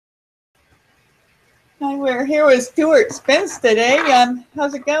Hi, we're here with Stuart Spence today.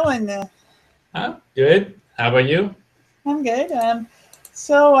 How's it going? Good. How about you? I'm good.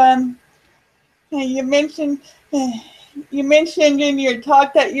 So you mentioned uh, you mentioned in your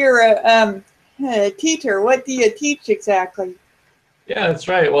talk that you're a teacher. What do you teach exactly? Yeah, that's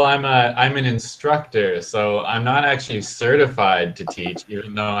right. Well, I'm an instructor, so I'm not actually certified to teach,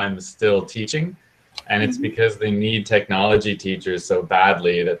 even though I'm still teaching. And it's Hmm. because they need technology teachers so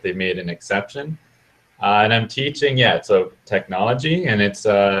badly that they made an exception. And I'm teaching, yeah, so technology, and it's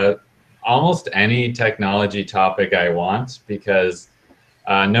almost any technology topic I want because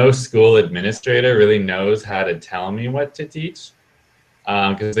no school administrator really knows how to tell me what to teach.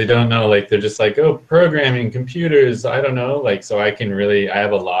 Because they don't know, like they're just like, oh, programming, computers, I don't know, like so I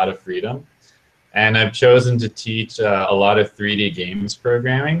have a lot of freedom, and I've chosen to teach a lot of 3D games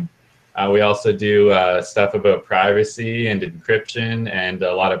programming. We also do stuff about privacy and encryption and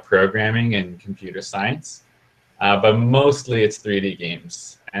a lot of programming and computer science, but mostly it's 3D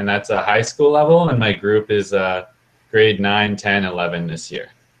games, and that's a high school level, and my group is grade 9, 10, 11 this year.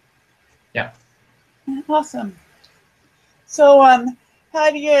 Yeah. Awesome. So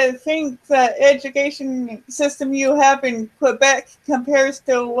how do you think the education system you have in Quebec compares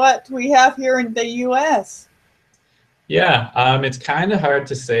to what we have here in the U.S.? Yeah, it's kind of hard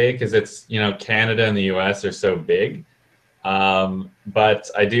to say because Canada and the US are so big. But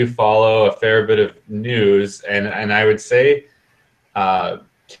I do follow a fair bit of news, and I would say uh,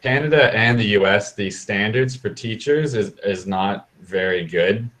 Canada and the US, the standards for teachers is not very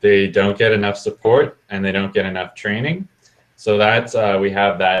good. They don't get enough support and they don't get enough training. So that's we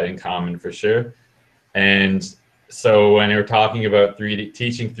have that in common for sure. And so when you're talking about 3D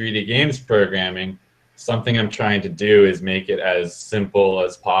teaching 3D games programming, something I'm trying to do is make it as simple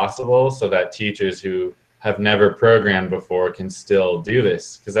as possible so that teachers who have never programmed before can still do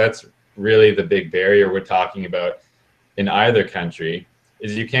this, because that's really the big barrier we're talking about in either country.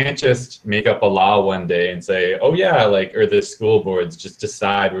 Is you can't just make up a law one day and say, oh yeah, like, or the school boards just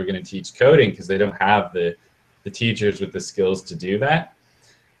decide we're going to teach coding because they don't have the teachers with the skills to do that.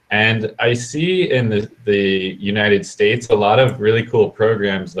 And I see in the United States a lot of really cool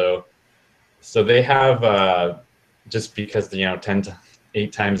programs, though. So they have, just because, 10 to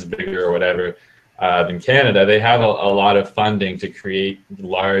 8 times bigger or whatever than Canada, they have a lot of funding to create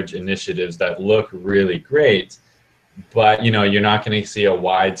large initiatives that look really great. But, you're not going to see a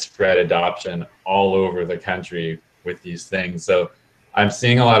widespread adoption all over the country with these things. So I'm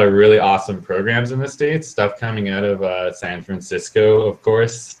seeing a lot of really awesome programs in the States, stuff coming out of San Francisco, of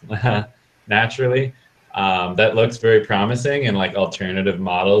course, naturally. That looks very promising and like alternative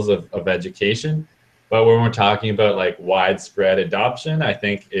models of education. But when we're talking about like widespread adoption, I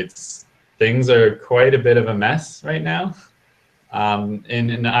think things are quite a bit of a mess right now.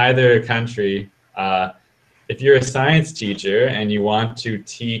 In either country, if you're a science teacher and you want to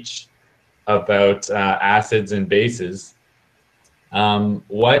teach about acids and bases,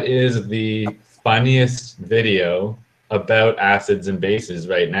 what is the funniest video about acids and bases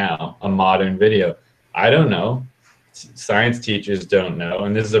right now? A modern video? I don't know. Science teachers don't know,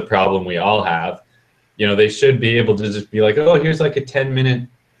 and this is a problem we all have. They should be able to just be like, oh, here's like a 10-minute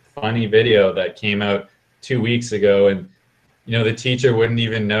funny video that came out 2 weeks ago, and the teacher wouldn't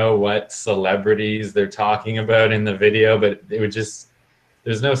even know what celebrities they're talking about in the video, but it would just,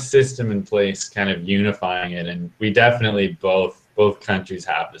 there's no system in place kind of unifying it, and we definitely both countries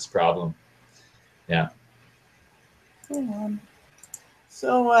have this problem. Yeah. Um,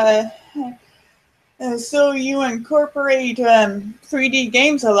 so you incorporate 3D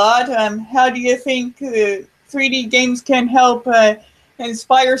games a lot. How do you think 3D games can help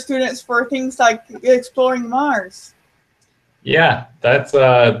inspire students for things like exploring Mars? Yeah, that's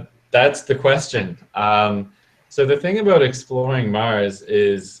the question. So the thing about exploring Mars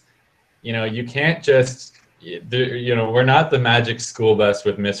is, you can't just, we're not the magic school bus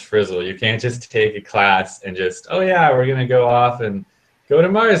with Miss Frizzle. You can't just take a class and just, oh yeah, we're gonna go off and go to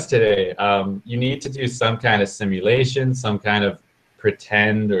Mars today. You need to do some kind of simulation, some kind of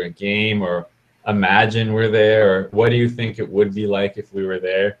pretend or a game, or imagine we're there, or what do you think it would be like if we were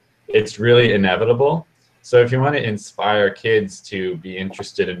there? It's really inevitable. So if you want to inspire kids to be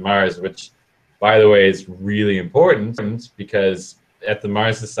interested in Mars, which, by the way, is really important because at the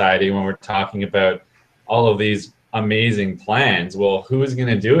Mars Society, when we're talking about all of these amazing plans, well, who's going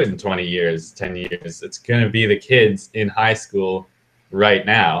to do it in 20 years, 10 years? It's going to be the kids in high school right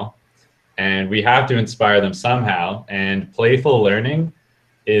now. And we have to inspire them somehow. And playful learning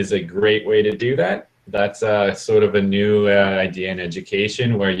is a great way to do that. That's sort of a new idea in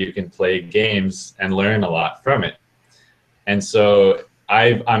education where you can play games and learn a lot from it. And so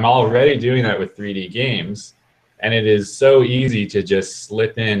I'm already doing that with 3D games, and it is so easy to just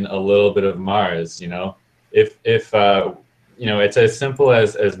slip in a little bit of Mars. You know, if you know, it's as simple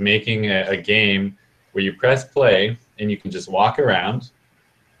as making a game where you press play and you can just walk around,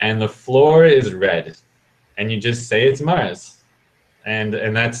 and the floor is red, and you just say it's Mars, and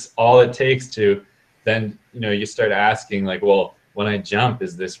that's all it takes to then, you know, you start asking like, well, when I jump,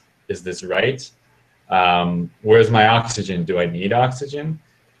 is this right? Where's my oxygen? Do I need oxygen?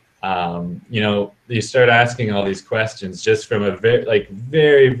 You know, you start asking all these questions just from a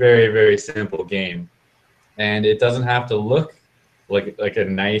very simple game, and it doesn't have to look like a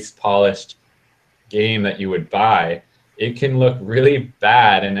nice polished game that you would buy. It can look really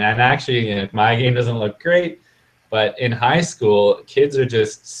bad, and actually, you know, my game doesn't look great. But in high school, kids are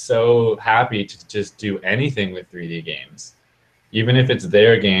just so happy to just do anything with 3D games. Even if it's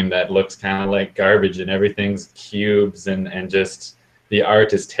their game that looks kind of like garbage and everything's cubes and just the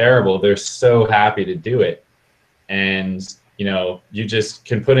art is terrible, they're so happy to do it. And, you know, you just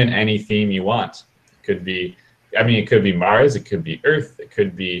can put in any theme you want. It could be, I mean, it could be Mars, it could be Earth, it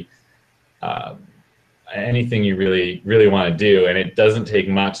could be anything you really want to do. And it doesn't take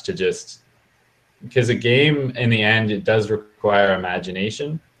much to just, because a game in the end, it does require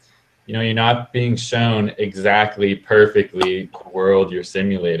imagination. You know, you're not being shown exactly perfectly the world you're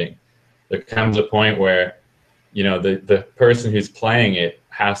simulating. There comes a point where, you know, the person who's playing it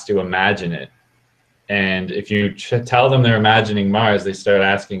has to imagine it. And if you tell them they're imagining Mars, they start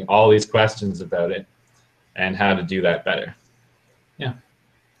asking all these questions about it and how to do that better. Yeah.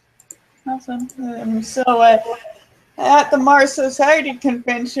 Awesome. At the Mars Society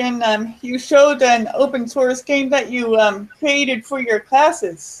convention, you showed an open source game that you created for your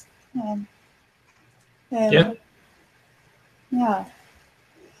classes. Yeah. Yeah.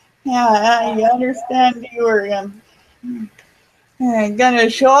 I understand you were gonna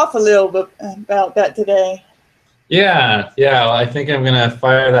show off a little bit about that today. Yeah. Well, I think I'm gonna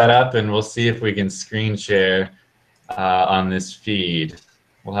fire that up, and we'll see if we can screen share on this feed.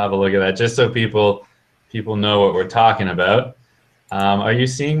 We'll have a look at that just so people know what we're talking about. Are you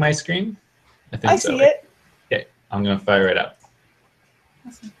seeing my screen? I think so. I see it. Okay, I'm gonna fire it up.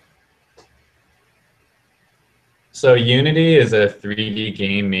 Awesome. So Unity is a 3D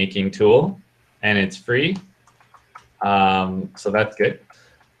game making tool, and it's free. So that's good.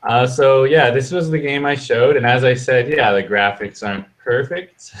 So yeah, this was the game I showed, and as I said, yeah, the graphics aren't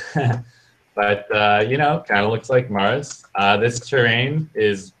perfect, but you know, kind of looks like Mars. This terrain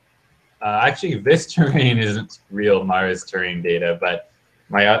is actually, this terrain isn't real Mars terrain data, but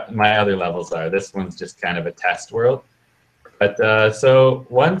my other levels are. This one's just kind of a test world. But so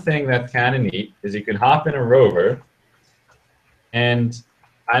one thing that's kind of neat is you can hop in a rover, and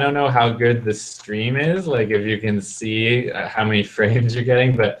I don't know how good the stream is, like if you can see how many frames you're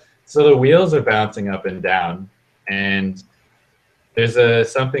getting, but so the wheels are bouncing up and down, and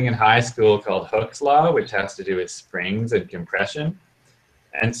there's something in high school called Hooke's law, which has to do with springs and compression.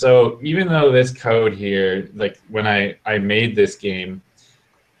 And so even though this code here, like when I made this game,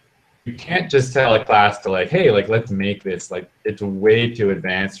 you can't just tell a class to like, hey, like let's make this, like it's way too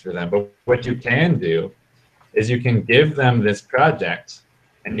advanced for them. But what you can do is you can give them this project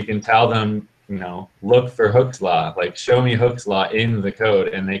and you can tell them, you know, look for Hooke's law, like show me Hooke's law in the code,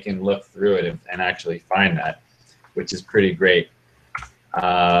 and they can look through it and actually find that, which is pretty great.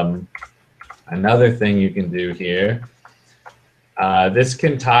 Another thing you can do here, this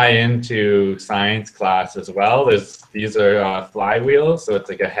can tie into science class as well. These are flywheels, so it's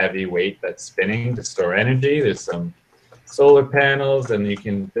like a heavy weight that's spinning to store energy. There's some solar panels, and you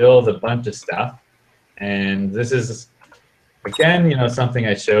can build a bunch of stuff. And this is, again, you know, something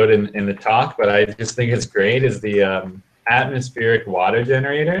I showed in the talk, but I just think it's great, is the atmospheric water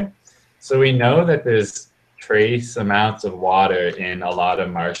generator. So we know that there's trace amounts of water in a lot of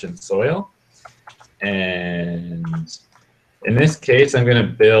Martian soil. And in this case, I'm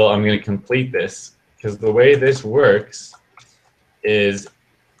going to complete this, because the way this works is,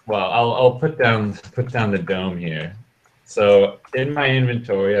 well, I'll put down the dome here. So in my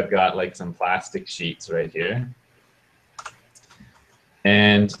inventory, I've got like some plastic sheets right here.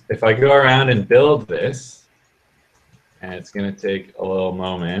 And if I go around and build this, and it's going to take a little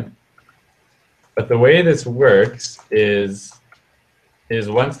moment, but the way this works is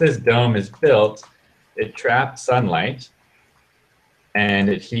once this dome is built, it traps sunlight and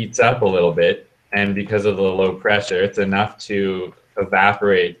it heats up a little bit, and because of the low pressure, it's enough to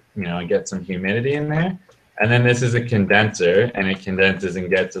evaporate, you know, and get some humidity in there. And then this is a condenser, and it condenses and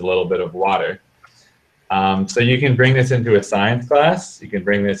gets a little bit of water. So you can bring this into a science class, you can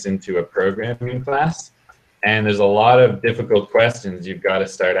bring this into a programming class, And there's a lot of difficult questions you've got to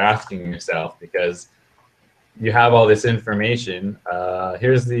start asking yourself because you have all this information.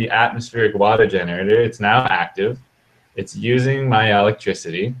 Here's the atmospheric water generator. It's now active. It's using my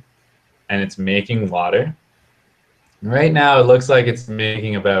electricity and it's making water. Right now it looks like it's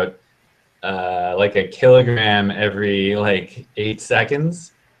making about like a kilogram every like 8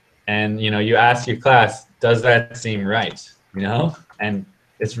 seconds. And you ask your class, does that seem right? And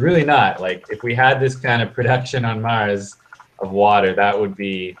it's really not. Like if we had this kind of production on Mars of water, that would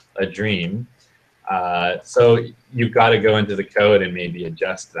be a dream. So you've got to go into the code and maybe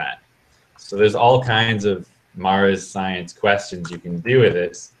adjust that. So there's all kinds of Mars science questions you can do with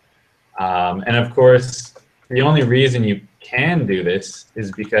this. And of course, the only reason you can do this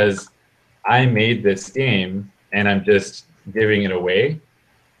is because I made this game and I'm just giving it away.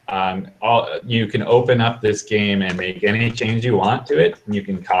 You can open up this game and make any change you want to it. And you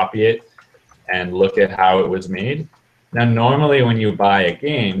can copy it and look at how it was made. Now, normally when you buy a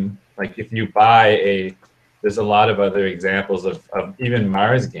game, like if you buy there's a lot of other examples of even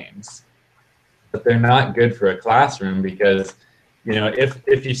Mars games, but they're not good for a classroom because,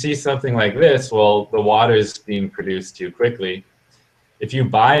 if you see something like this, well, the water is being produced too quickly. If you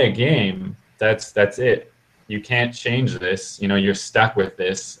buy a game, that's it. You can't change this. You're stuck with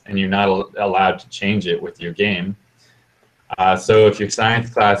this, and you're not allowed to change it with your game. So if your science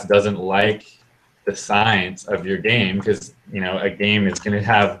class doesn't like the science of your game, because a game is going to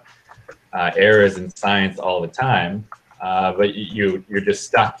have errors in science all the time, but you're just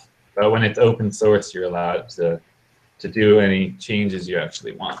stuck. But when it's open source, you're allowed to do any changes you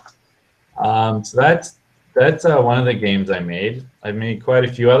actually want. So that's one of the games I made. I've made quite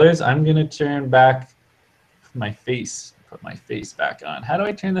a few others. I'm going to turn back my face, put my face back on. How do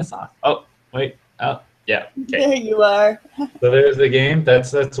I turn this off? Oh, wait. Oh, yeah. Okay. There you are. So there's the game.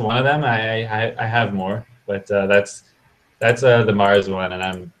 That's one of them. I have more, but that's the Mars one,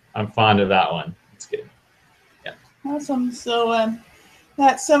 and I'm fond of that one. It's good. Yeah. Awesome. So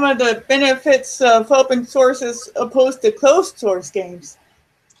that's some of the benefits of open source as opposed to closed source games.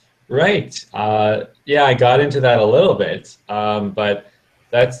 Right. Yeah, I got into that a little bit, but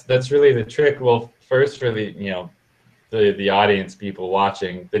that's really the trick. Well, first for the audience, people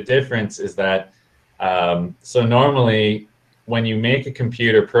watching, the difference is that so normally when you make a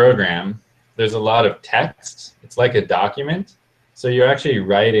computer program, there's a lot of text. It's like a document. So you're actually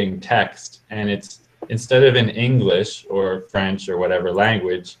writing text, and it's instead of in English or French or whatever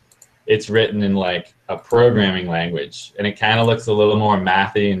language, it's written in like a programming language, and it kind of looks a little more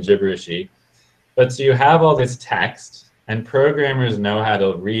mathy and gibberishy. But so you have all this text, and programmers know how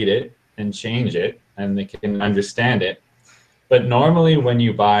to read it and change it, and they can understand it. But normally when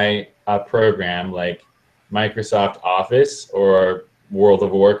you buy a program like Microsoft Office or World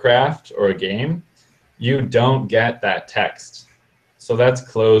of Warcraft or a game, you don't get that text. So that's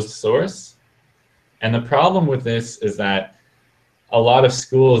closed source. And the problem with this is that a lot of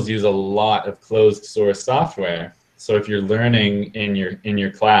schools use a lot of closed source software. So if you're learning in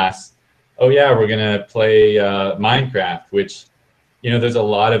your class, oh yeah, we're gonna play Minecraft, which there's a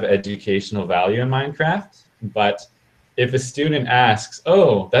lot of educational value in Minecraft. But if a student asks,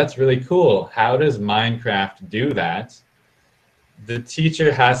 oh, that's really cool, how does Minecraft do that? The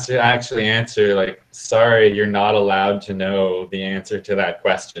teacher has to actually answer like, sorry, you're not allowed to know the answer to that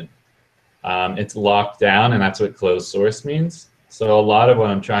question. It's locked down, and that's what closed source means. So a lot of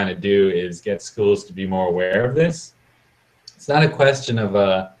what I'm trying to do is get schools to be more aware of this. It's not a question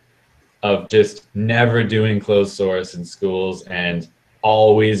of just never doing closed source in schools and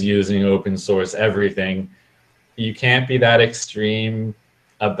always using open source everything. You can't be that extreme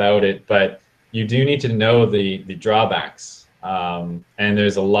about it, but you do need to know the drawbacks. And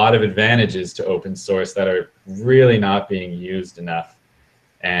there's a lot of advantages to open source that are really not being used enough.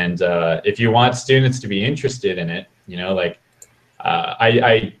 And if you want students to be interested in it,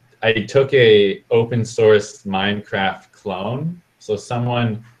 I took a open source Minecraft clone. So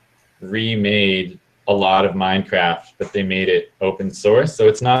someone remade a lot of Minecraft, but they made it open source. So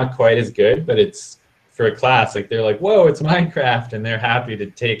it's not quite as good, but it's for a class, like they're like, whoa, it's Minecraft, and they're happy to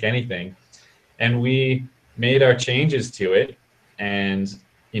take anything. And we made our changes to it, and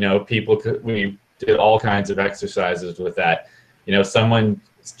we did all kinds of exercises with that. Someone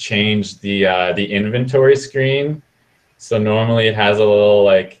changed the inventory screen. So normally it has a little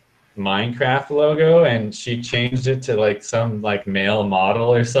like Minecraft logo, and she changed it to like some like male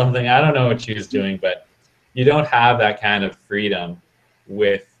model or something. I don't know what she was doing, but you don't have that kind of freedom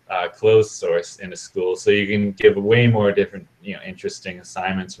with closed source in a school. So you can give way more different, interesting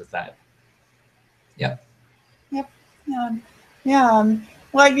assignments with that. Yeah. Yep. Yeah.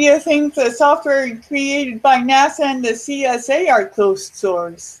 Why do you think the software created by NASA and the CSA are closed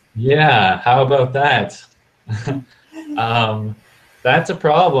source? Yeah, how about that? um, that's a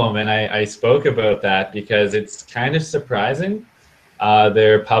problem, and I spoke about that because it's kind of surprising.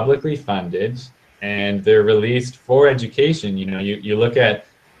 They're publicly funded and they're released for education. You know, you look at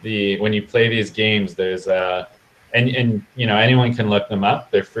when you play these games, there's and you know, anyone can look them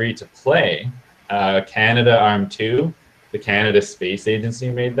up. They're free to play. Canada Arm 2, the Canada Space Agency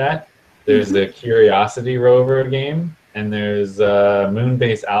made that. There's Mm-hmm. the Curiosity rover game, and there's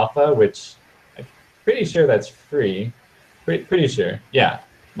Moonbase Alpha, which I'm pretty sure that's free. Pretty sure. Yeah,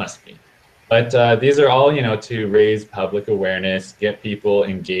 must be. But these are all, you know, to raise public awareness, get people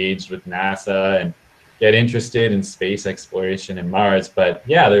engaged with NASA, and get interested in space exploration and Mars. But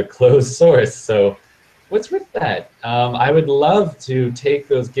yeah, they're closed source. So what's with that? I would love to take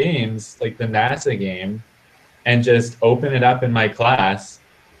those games, like the NASA game, and just open it up in my class,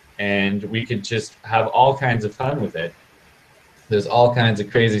 and we could just have all kinds of fun with it. There's all kinds of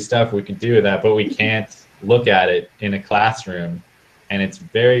crazy stuff we could do with that, but we can't look at it in a classroom, and it's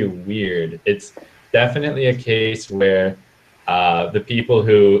very weird. It's definitely a case where the people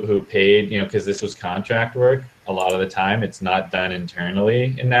who paid, you know, because this was contract work, a lot of the time it's not done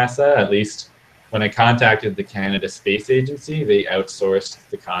internally in NASA. At least when I contacted the Canada Space Agency, they outsourced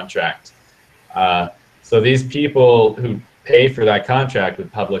the contract. Uh, so these people who pay for that contract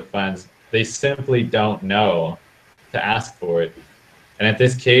with public funds, they simply don't know to ask for it. And at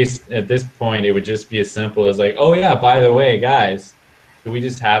this point, it would just be as simple as like, oh yeah, by the way, guys, could we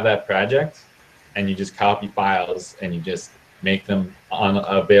just have that project? And you just copy files and you just make them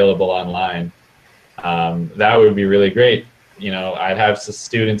available online. That would be really great. You know, I'd have some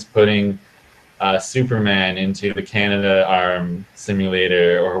students putting Superman into the Canada Arm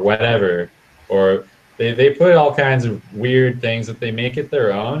simulator or whatever, or they put all kinds of weird things that they make it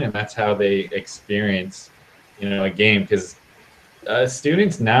their own, and that's how they experience, you know, a game. Because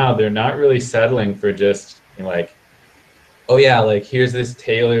students now, they're not really settling for just, you know, like, oh yeah, like here's this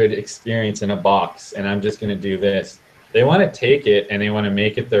tailored experience in a box and I'm just going to do this. They want to take it and they want to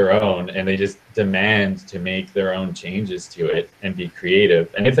make it their own, and they just demand to make their own changes to it and be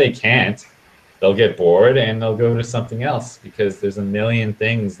creative. And if they can't, they'll get bored and they'll go to something else, because there's a million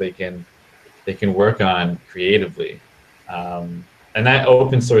things they can work on creatively. And that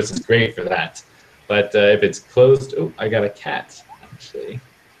open source is great for that. But if it's closed, oh, I got a cat, actually.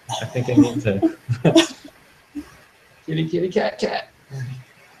 I think I need to. Kitty, kitty, cat, cat.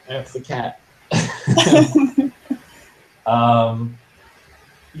 That's the cat.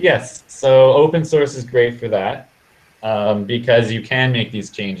 Yes, so open source is great for that, because you can make these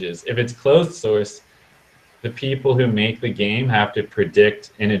changes. If it's closed source, the people who make the game have to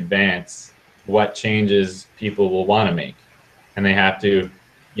predict in advance what changes people will want to make. And they have to,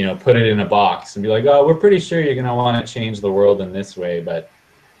 you know, put it in a box and be like, oh, we're pretty sure you're going to want to change the world in this way. But,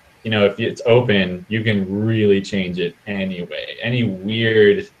 you know, if it's open, you can really change it anyway. Any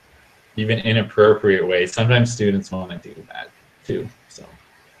weird, even inappropriate way. Sometimes students want to do that too. So,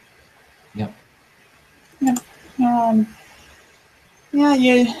 yeah. Yeah. Yeah.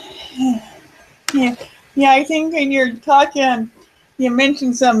 Yeah. Yeah. I think in your talk, you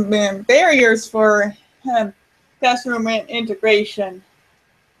mentioned some barriers for classroom integration.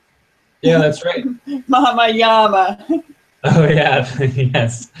 Yeah, that's right. Mama Yama. Oh yeah,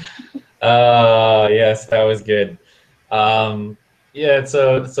 yes. Yes, that was good. Yeah,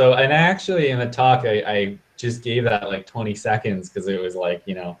 so and actually in the talk I just gave that like 20 seconds because it was like,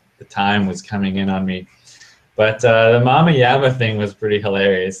 you know, the time was coming in on me. But the Mama Yama thing was pretty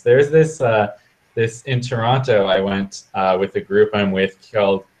hilarious. There's this in Toronto, I went with a group I'm with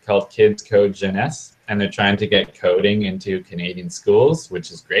called Kids Code Jeunesse, and they're trying to get coding into Canadian schools,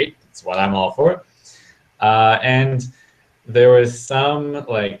 which is great. It's what I'm all for. And there was some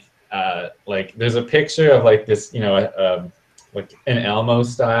like there's a picture of like this, you know, like an Elmo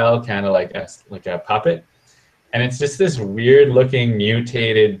style kind of like a puppet, and it's just this weird looking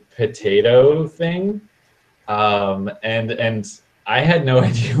mutated potato thing. And I had no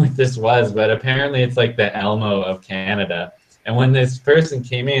idea what this was, but apparently it's like the Elmo of Canada. And when this person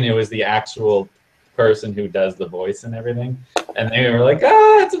came in, it was the actual person who does the voice and everything. And they were like,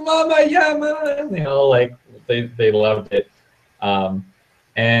 ah, it's Mama Yama. And they all like, they loved it.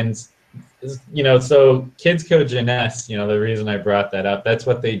 And, you know, so Kids Code Jeunesse, you know, the reason I brought that up, that's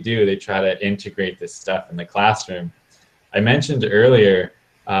what they do. They try to integrate this stuff in the classroom. I mentioned earlier,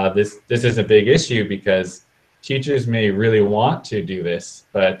 this is a big issue because teachers may really want to do this,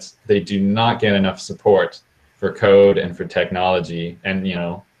 but they do not get enough support for code and for technology. And, you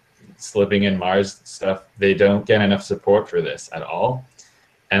know, slipping in Mars stuff, they don't get enough support for this at all.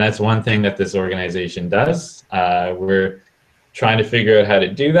 And that's one thing that this organization does. We're trying to figure out how to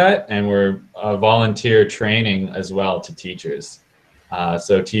do that, and we're volunteer training as well to teachers.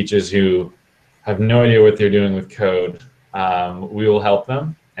 So teachers who have no idea what they're doing with code, we will help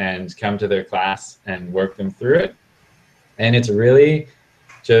them and come to their class and work them through it. And it's really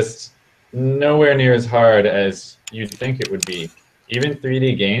just nowhere near as hard as you'd think it would be. Even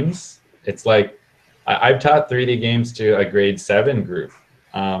 3D games, it's like, I've taught 3D games to a grade 7 group.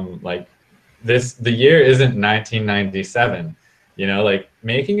 Like the year isn't 1997, you know, like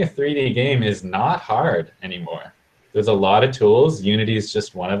making a 3D game is not hard anymore. There's a lot of tools. Unity is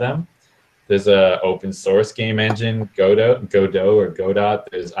just one of them. There's a open source game engine, Godot or Godot.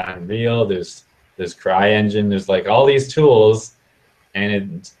 There's Unreal. There's CryEngine. There's like all these tools,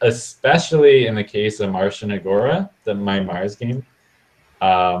 and especially in the case of Martian Agora, my Mars game.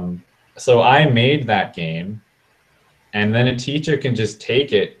 So I made that game, and then a teacher can just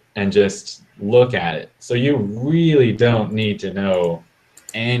take it and just look at it. So you really don't need to know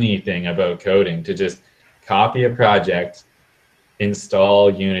anything about coding to just copy a project,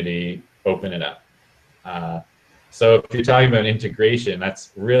 install Unity, open it up. So if you're talking about integration,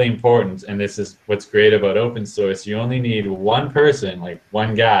 that's really important. And this is what's great about open source. You only need one person, like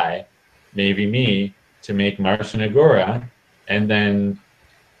one guy, maybe me, to make Martian Agora. And then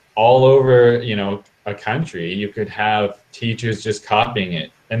all over, you know, a country, you could have teachers just copying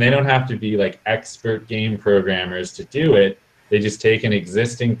it. And they don't have to be like expert game programmers to do it. They just take an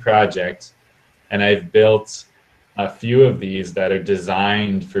existing project, and I've built a few of these that are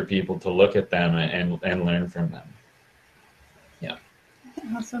designed for people to look at them and learn from them. Yeah.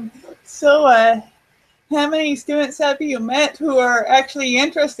 Awesome. So how many students have you met who are actually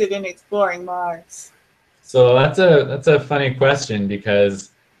interested in exploring Mars? So that's a funny question,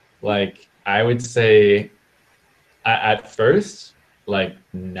 because like I would say at first, like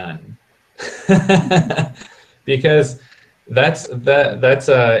none. Because that's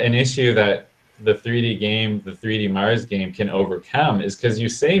an issue that the 3D game, the 3D Mars game can overcome, is because you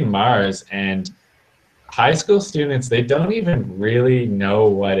say Mars and high school students, they don't even really know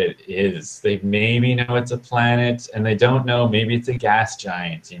what it is. They maybe know it's a planet, and they don't know maybe it's a gas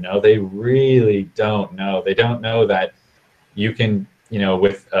giant, you know, they really don't know. They don't know that you can, you know,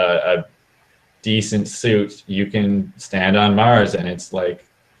 with a decent suit, you can stand on Mars and it's like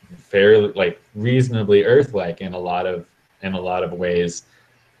fairly, like reasonably Earth-like in a lot of ways.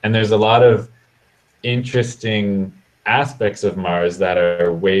 And there's a lot of interesting aspects of Mars that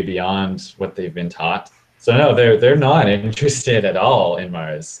are way beyond what they've been taught. So no, they're not interested at all in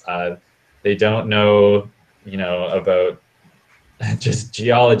Mars. They don't know, you know, about just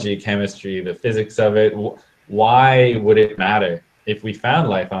geology, chemistry, the physics of it. Why would it matter if we found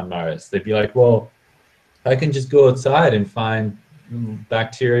life on Mars? They'd be like, well, I can just go outside and find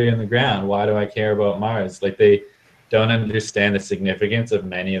bacteria in the ground. Why do I care about Mars? Like, they don't understand the significance of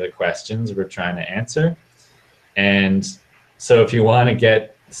many of the questions we're trying to answer. And so if you want to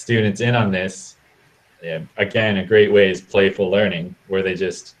get students in on this, yeah, again, a great way is playful learning, where they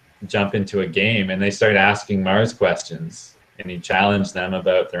just jump into a game and they start asking Mars questions, and you challenge them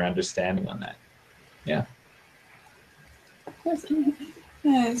about their understanding on that. Yeah. So,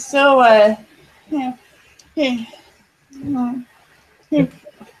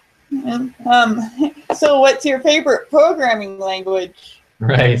 so what's your favorite programming language?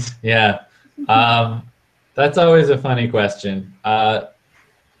 Right, yeah. That's always a funny question.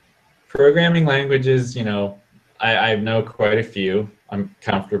 Programming languages, you know, I know quite a few. I'm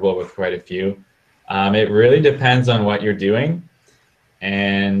comfortable with quite a few. It really depends on what you're doing.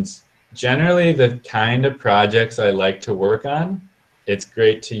 And generally, the kind of projects I like to work on, it's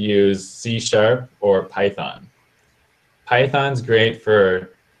great to use C# or Python. Python's great for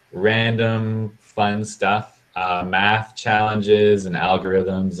random, fun stuff, math challenges and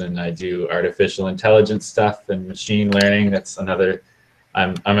algorithms, and I do artificial intelligence stuff and machine learning. That's another.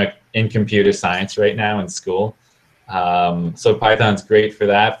 I'm in computer science right now in school. So Python's great for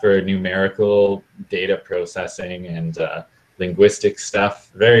that, for numerical data processing and linguistic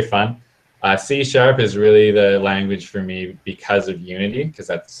stuff. Very fun. C# is really the language for me because of Unity, because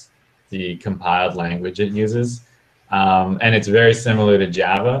that's the compiled language it uses. And it's very similar to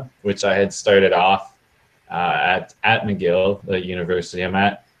Java, which I had started off at McGill, the university I'm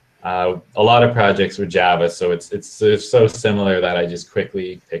at. A lot of projects were Java, so it's so similar that I just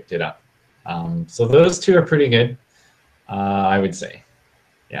quickly picked it up. So those two are pretty good, I would say.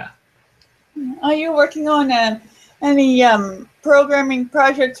 Yeah. Are you working on any programming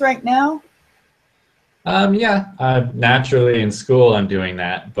projects right now? Yeah, naturally in school I'm doing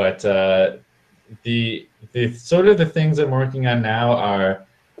that, but the sort of the things I'm working on now are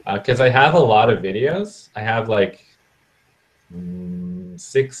Because I have a lot of videos. I have like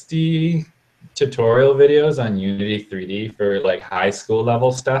 60 tutorial videos on Unity 3D for like high school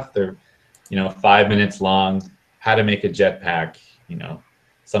level stuff. They're, 5 minutes long, how to make a jetpack,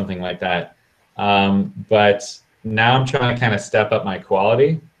 something like that. But now I'm trying to kind of step up my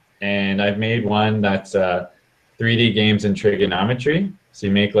quality, and I've made one that's 3D games in trigonometry. So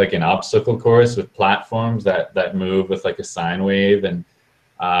you make like an obstacle course with platforms that move with like a sine wave, and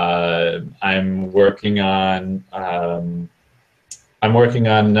I'm working on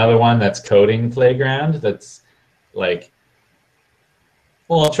another one that's coding playground. That's like,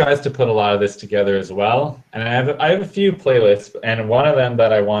 well, it tries to put a lot of this together as well. And I have a few playlists, and one of them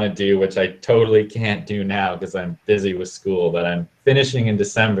that I want to do, which I totally can't do now because I'm busy with school, but I'm finishing in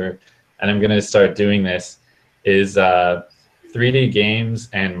December, and I'm going to start doing this, is 3D games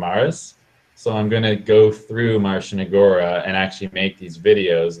and Mars. So I'm going to go through Martian Agora and actually make these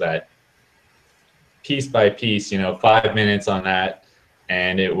videos that piece by piece, 5 minutes on that,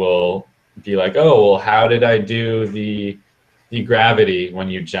 and it will be like, oh, well, how did I do the gravity when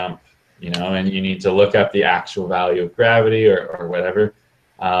you jump, and you need to look up the actual value of gravity or whatever.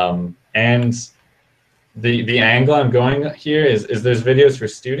 And the angle I'm going here is there's videos for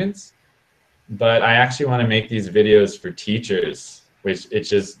students, but I actually want to make these videos for teachers,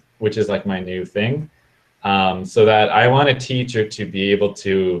 which is like my new thing. So that I want a teacher to be able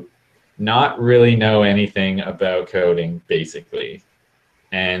to not really know anything about coding, basically.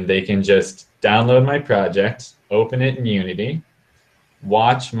 And they can just download my project, open it in Unity,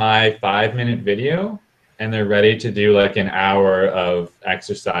 watch my 5-minute video, and they're ready to do like an hour of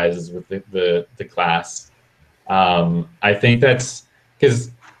exercises with the class. I think that's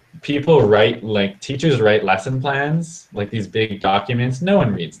because people write, like teachers write lesson plans, like these big documents. No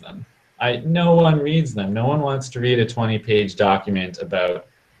one reads them. No one reads them. No one wants to read a 20-page document about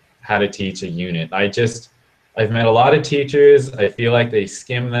how to teach a unit. I've met a lot of teachers. I feel like they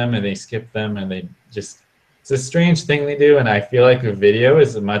skim them and they skip them, and it's a strange thing they do. And I feel like a video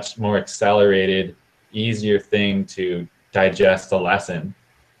is a much more accelerated, easier thing to digest a lesson.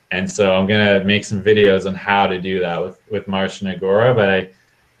 And so I'm gonna make some videos on how to do that with Martian Agora, but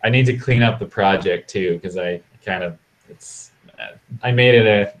I need to clean up the project too, because I made it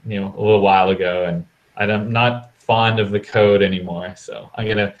a little while ago, and I'm not fond of the code anymore. So I'm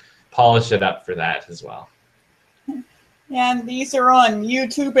gonna polish it up for that as well. And these are on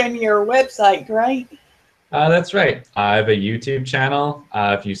YouTube and your website, right? That's right. I have a YouTube channel.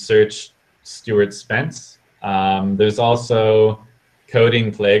 If you search Stuart Spence, there's also Coding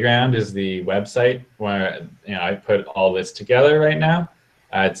Playground is the website where I put all this together right now.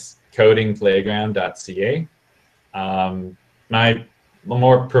 It's codingplayground.ca. My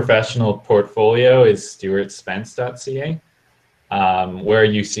more professional portfolio is stuartspence.ca, where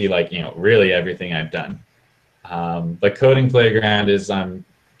you see really everything I've done. But Coding Playground is I'm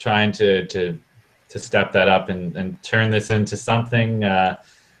trying to step that up and turn this into something. I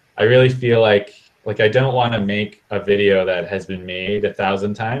really feel like I don't want to make a video that has been made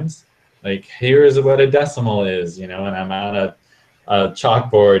 1,000 times. Like, here's what a decimal is, and I'm on a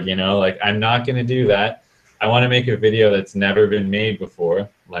chalkboard, I'm not going to do that. I want to make a video that's never been made before.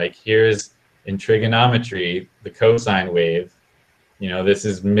 Like, here's in trigonometry, the cosine wave. This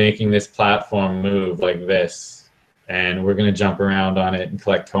is making this platform move like this, and we're going to jump around on it and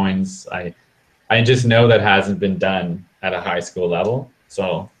collect coins. I just know that hasn't been done at a high school level.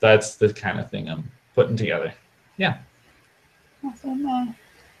 So that's the kind of thing I'm putting together. Yeah. Awesome.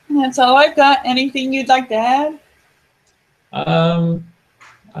 That's all I've got. Anything you'd like to add?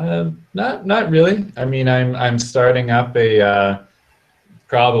 Not really. I mean, I'm starting up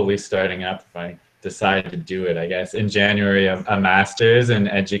probably starting up if I decide to do it, I guess, in January, a master's in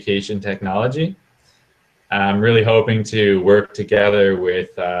education technology. I'm really hoping to work together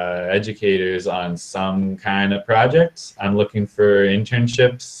with educators on some kind of projects. I'm looking for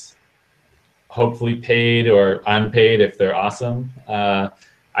internships, hopefully paid or unpaid if they're awesome.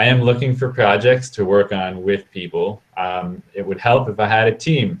 I am looking for projects to work on with people. It would help if I had a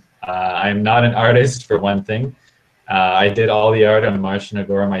team. I'm not an artist, for one thing. I did all the art on Martian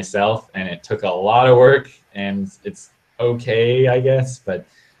Agora myself, and it took a lot of work, and it's okay, I guess, but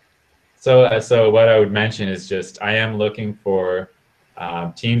so what I would mention is just I am looking for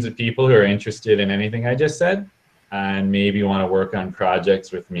teams of people who are interested in anything I just said and maybe want to work on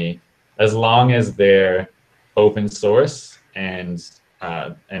projects with me, as long as they're open source and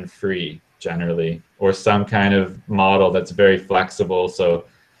free generally, or some kind of model that's very flexible. So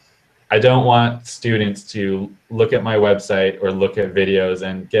I don't want students to look at my website or look at videos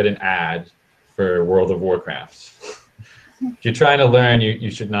and get an ad for World of Warcraft. if you're trying to learn,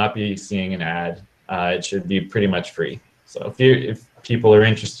 you should not be seeing an ad. It should be pretty much free. So if people are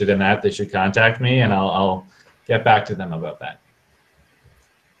interested in that, they should contact me, and I'll get back to them about that.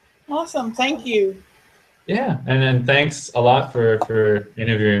 Awesome. Thank you. Yeah, and then thanks a lot for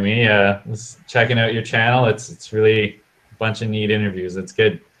interviewing me. Checking out your channel. It's really a bunch of neat interviews. It's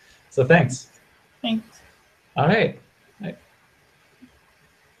good. So thanks. Thanks. All right.